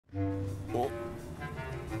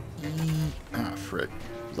frick.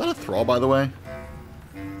 Is that a thrall, by the way?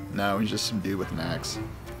 No, he's just some dude with an axe.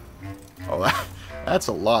 Oh, that's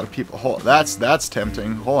a lot of people. That's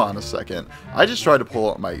tempting. Hold on a second. I just tried to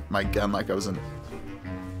pull out my gun like I was in...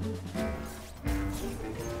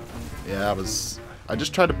 Yeah, I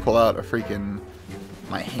just tried to pull out a freaking...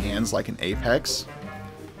 my hands like an Apex.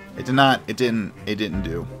 It didn't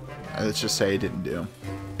do. Let's just say it didn't do.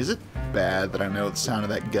 Is it bad that I know the sound of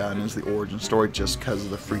that gun is the origin story just because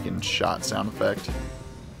of the freaking shot sound effect?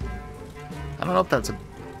 I don't know if that's a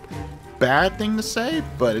bad thing to say,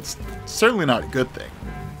 but it's certainly not a good thing.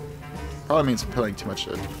 Probably means I'm playing too much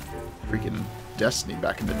of freaking Destiny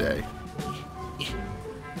back in the day.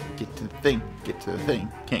 Get to the thing. Get to the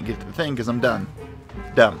thing. Can't get to the thing because I'm done.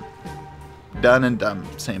 Dumb. Done and dumb.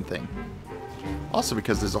 Same thing. Also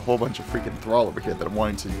because there's a whole bunch of freaking thrall over here that are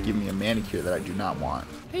wanting to give me a manicure that I do not want.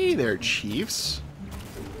 Hey there, chiefs.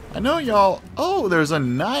 I know y'all... Oh, there's a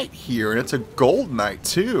knight here, and it's a gold knight,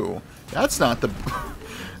 too. That's not the...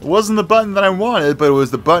 It wasn't the button that I wanted, but it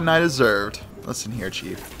was the button I deserved. Listen here,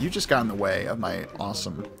 chief. You just got in the way of my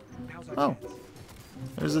awesome... Oh.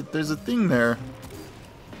 There's a thing there.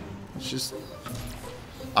 It's just...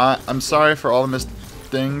 I'm sorry for all the missed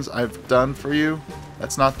things I've done for you.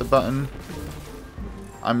 That's not the button.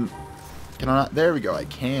 Can I not? There we go. I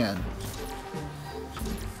can.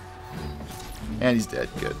 And he's dead.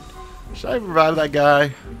 Good. Should I revive that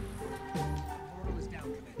guy?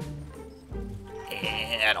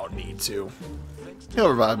 I don't need to. He'll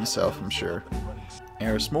revive himself, I'm sure.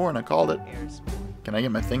 Eris Moore, and I called it. Can I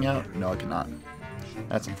get my thing out? No, I cannot.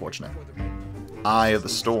 That's unfortunate. Eye of the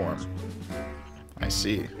Storm. I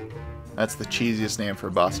see. That's the cheesiest name for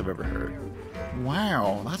a boss I've ever heard.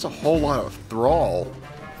 Wow, that's a whole lot of thrall.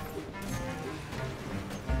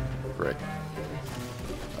 Frick.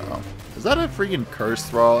 Uh-oh. Is that a freaking cursed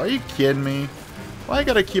thrall? Are you kidding me? Why I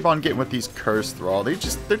gotta keep on getting with these cursed thrall? They're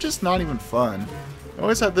just not even fun. You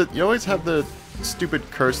always have the stupid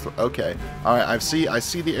cursed. Okay. All right. I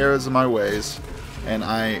see the errors of my ways, and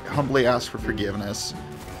I humbly ask for forgiveness.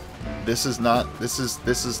 This is just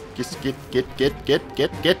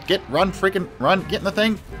get run, freaking run, get in the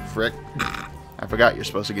thing. Frick. I forgot you're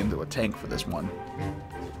supposed to get into a tank for this one.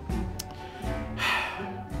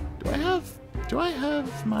 Do I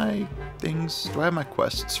have my things? Do I have my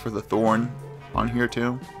quests for the Thorn on here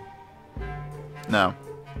too? No.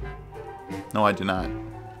 No, I do not.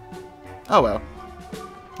 Oh well.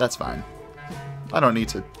 That's fine. I don't need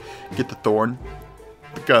to get the Thorn.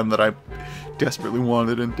 The gun that I desperately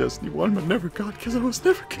wanted in Destiny 1 but never got because I was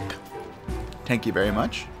never good. Thank you very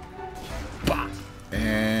much. Bop.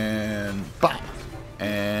 And bop.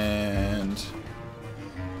 And...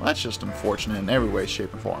 well, that's just unfortunate in every way,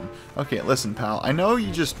 shape, or form. Okay, listen, pal. I know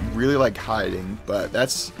you just really like hiding, but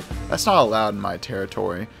that's not allowed in my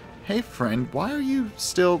territory. Hey, friend, why are you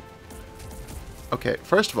still... Okay,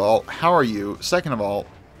 first of all, how are you? Second of all,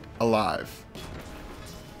 alive.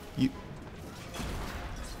 You...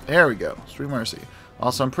 There we go. Sweet mercy.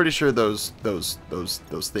 Also, I'm pretty sure those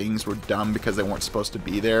things were dumb because they weren't supposed to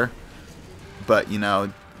be there. But, you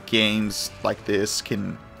know, games like this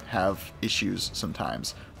can have issues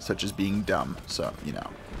sometimes, such as being dumb. So, you know,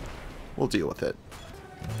 we'll deal with it.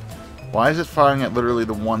 Why is it firing at literally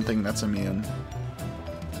the one thing that's immune?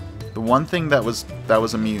 The one thing that was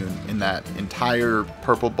immune in that entire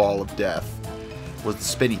purple ball of death was the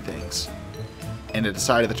spinny things. And it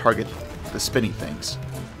decided to target the spinny things.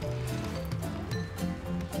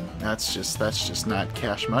 That's just not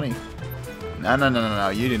cash money. No.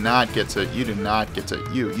 You do not get to,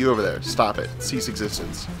 you over there. Stop it. Cease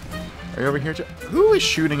existence. Are you over here? Who is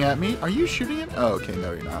shooting at me? Are you shooting him? Oh, okay,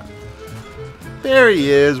 no, you're not. There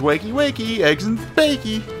he is. Wakey, wakey, eggs and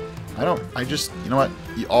bakey. You know what?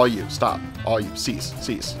 All you, stop. All you, cease.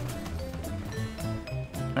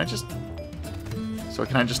 Can I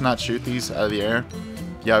just not shoot these out of the air?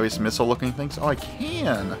 The obvious missile looking things? Oh, I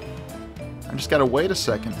can. I just gotta wait a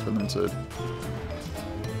second for them to...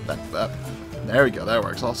 There we go, that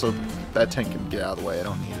works. Also, that tank can get out of the way. I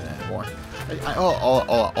don't need it anymore.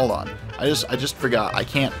 Hold on. I just forgot. I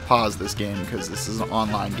can't pause this game because this is an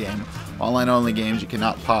online game. Online only games you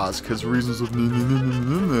cannot pause because reasons of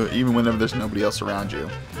even whenever there's nobody else around you.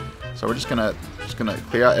 So we're just gonna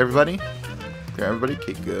clear out everybody.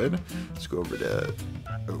 Okay, good. Let's go over to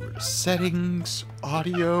settings,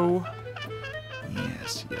 audio.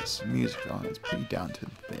 Yes, music on. It's pretty down to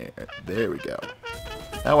there. There we go.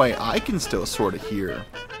 That way I can still sort of hear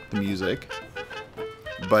the music,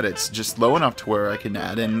 but it's just low enough to where I can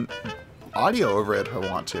add in audio over it if I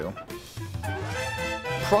want to.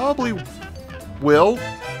 Probably will,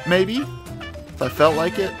 maybe, if I felt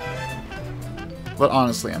like it. But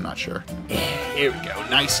honestly, I'm not sure. Here we go.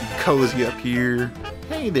 Nice and cozy up here.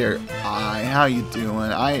 Hey there, how you doing?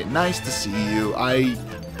 Nice to see you. I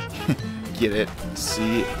get it.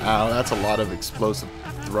 See, ow, that's a lot of explosive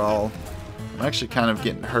thrall. I'm actually kind of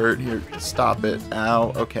getting hurt here. Stop it.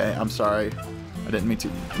 Ow. Okay, I'm sorry. I didn't mean to.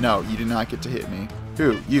 No, you do not get to hit me.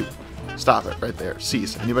 Who? You. Stop it right there.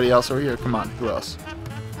 Cease. Anybody else over here? Come on. Who else?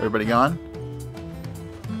 Everybody gone?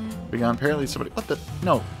 We gone? Apparently somebody... What the...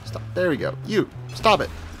 No. Stop. There we go. You. Stop it.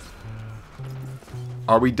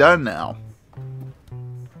 Are we done now?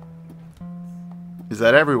 Is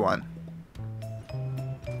that everyone?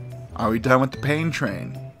 Are we done with the pain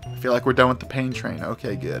train? I feel like we're done with the pain train.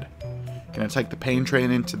 Okay, good. Can I take the pain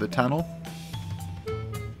train into the tunnel?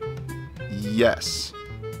 Yes.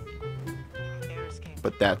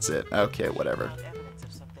 But that's it. Okay, whatever.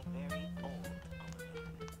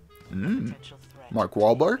 Mark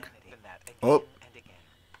Wahlberg? Oh.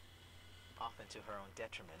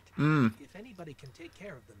 If anybody can take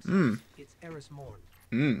care of themselves, it's Eris Morn.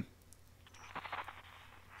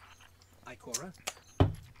 Ikora,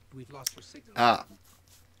 we've lost your signal. Ah.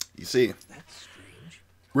 You see. That's strange.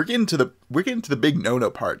 We're getting to the big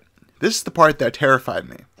no-no part. This is the part that terrified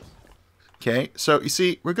me. Okay, so you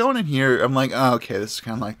see, we're going in here. I'm like, oh, okay, this is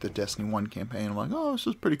kind of like the Destiny 1 campaign. I'm like, oh, this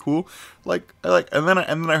is pretty cool. And then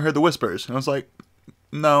I heard the whispers, and I was like,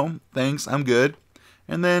 no, thanks, I'm good.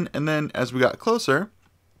 And then as we got closer,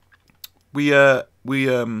 I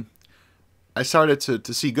started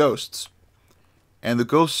to see ghosts, and the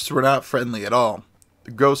ghosts were not friendly at all.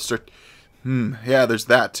 The ghosts are, yeah, there's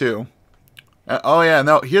that too. Oh yeah,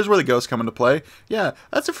 no, here's where the ghosts come into play. Yeah,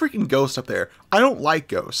 that's a freaking ghost up there. I don't like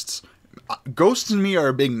ghosts. Ghosts and me are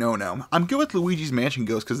a big no-no. I'm good with Luigi's Mansion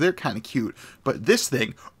ghosts because they're kind of cute. But this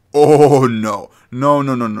thing, oh no.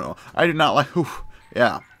 No. I did not like,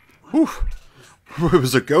 yeah. It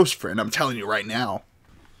was a ghost friend, I'm telling you right now.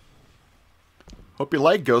 Hope you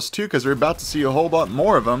like ghosts too, because we're about to see a whole lot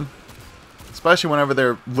more of them. Especially whenever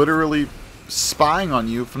they're literally spying on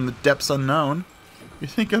you from the depths unknown. You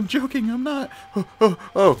think I'm joking? I'm not.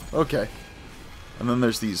 Oh, okay. And then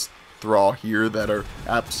there's these thrall here that are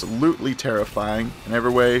absolutely terrifying in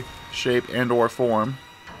every way, shape, and or form.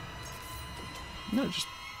 No, just...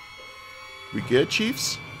 We good,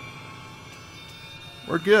 chiefs?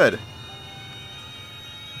 We're good.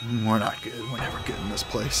 We're not good. We're never good in this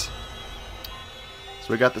place.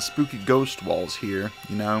 So we got the spooky ghost walls here.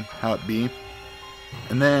 You know how it be.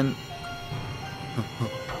 And then...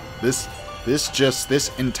 This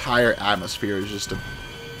entire atmosphere is just a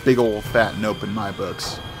big old fat nope in my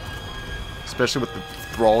books. Especially with the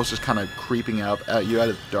thralls just kind of creeping out at you out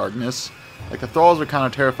of the darkness. Like, the thralls were kind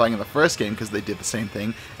of terrifying in the first game because they did the same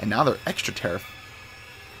thing, and now they're extra terrifying.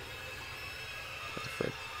 What the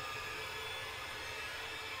frick?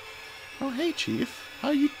 Oh, hey, Chief. How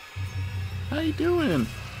you doing?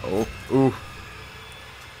 Oh, ooh.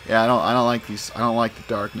 Yeah, I don't like these. I don't like the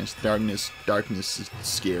darkness. Darkness is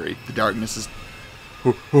scary. The darkness is...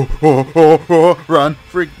 Run,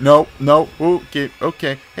 freak, no,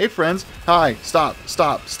 okay, hey friends, hi, stop,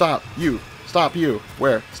 you,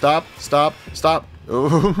 where, stop,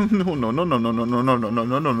 oh, no,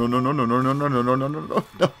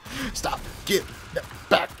 stop, get,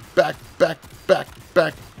 back,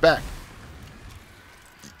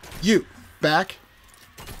 you, back,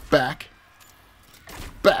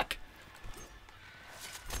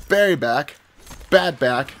 very back, bad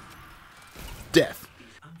back, death.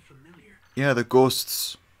 Yeah, the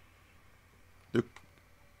ghosts. The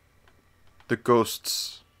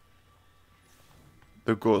ghosts.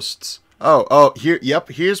 The ghosts. Oh, here, yep,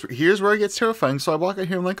 here's where it gets terrifying. So I walk out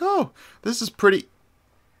here, I'm like, oh, this is pretty.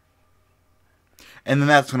 And then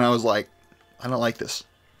that's when I was like, I don't like this.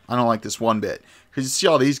 I don't like this one bit. Because you see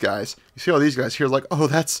all these guys. Here like, oh,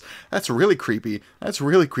 that's really creepy. That's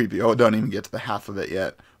really creepy. Oh, I don't even get to the half of it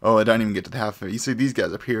yet. Oh, I don't even get to the half of it. You see these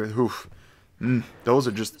guys up here. Oof. Those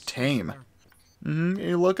are just tame.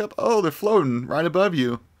 You look up, oh, they're floating right above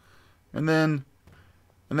you. And then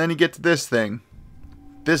you get to this thing.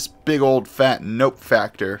 This big old fat nope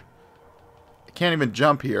factor. I can't even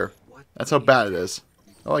jump here. That's how bad it is.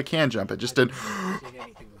 Oh, I can jump. It just didn't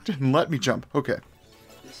let me jump. Okay.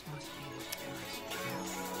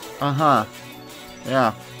 Yeah.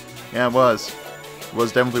 Yeah, it was. It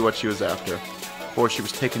was definitely what she was after. Or she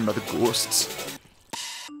was taken by the ghosts.